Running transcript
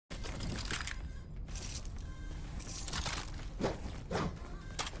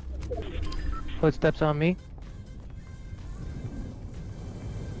Footsteps on me.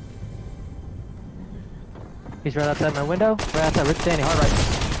 He's right outside my window. Right outside. Rick standing hard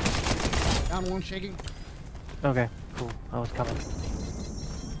right. Down one, shaking. Okay, cool. I was coming.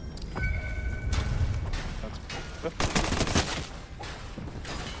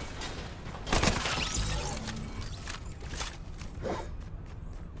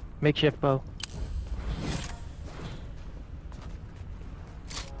 Makeshift bow.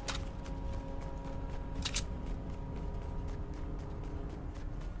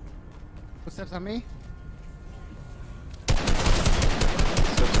 Footsteps on me.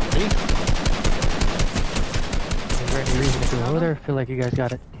 Footsteps on me. Is there any reason to go over there? I feel like you guys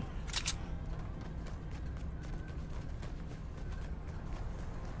got it.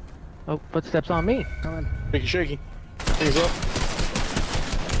 Oh, footsteps on me. Coming. Shaky, shaky. Things up.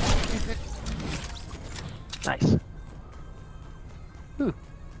 Nice. Ooh.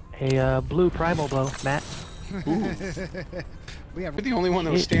 A blue primal bow, Matt. Ooh. We have. You're the only one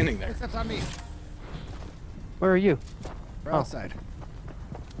that was standing there. Footsteps on me. Where are you? Right outside.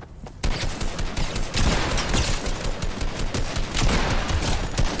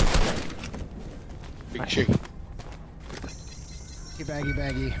 Big shaky.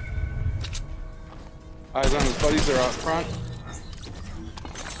 Baggy. Eyes on his buddies, they're out front.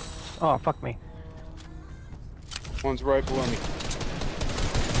 Oh, fuck me. One's right below me.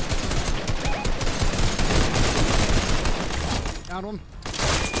 Down one.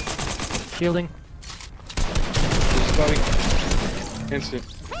 Shielding. His buddy. Instant.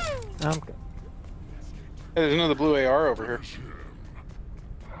 Hey, there's another blue AR over here.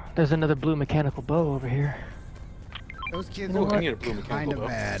 There's another blue mechanical bow over here. Those kids Ooh, I are need a blue mechanical kind of bow.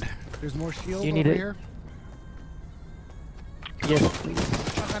 bad. There's more shield You need over it? here. Yes, please.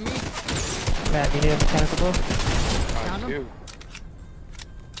 Shot on me. Matt, you need a mechanical bow? Down I him. do.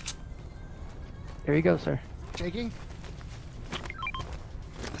 Here you go, sir. Shaking.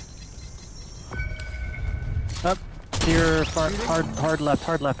 Up. To your far, hard left.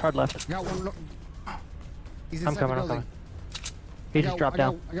 Got one. He's I'm inside coming, the I'm building. coming. He just dropped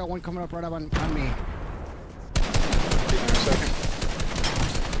down. I got one coming up right up on me. Give me a second.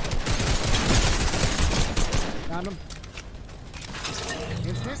 Found him.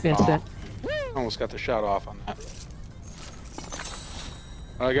 Instant. Instant. Almost got the shot off on that.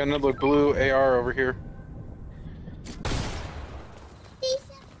 I got another blue AR over here.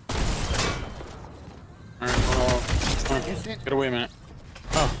 Alright, hold on. Instant. Get away a minute.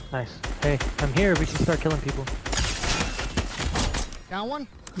 Oh, nice. Hey, I'm here. We can start killing people. Down one.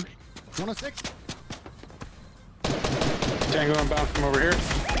 106. Tango inbound from over here.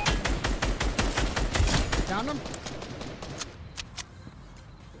 Down him.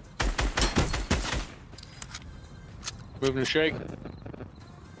 Moving to shake.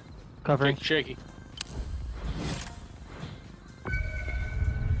 Covering. Shaky.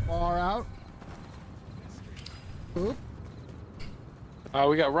 Far out. Oop.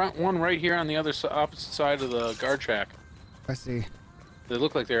 We got one right here on the other opposite side of the guard shack. I see. They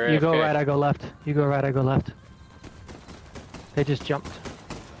look like they're AFK. You go right, I go left. You go right, I go left. They just jumped.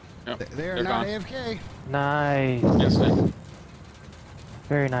 Yep, They're they're not gone. AFK. Nice. Instant.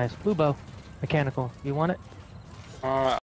 Very nice. Blue bow. Mechanical. You want it?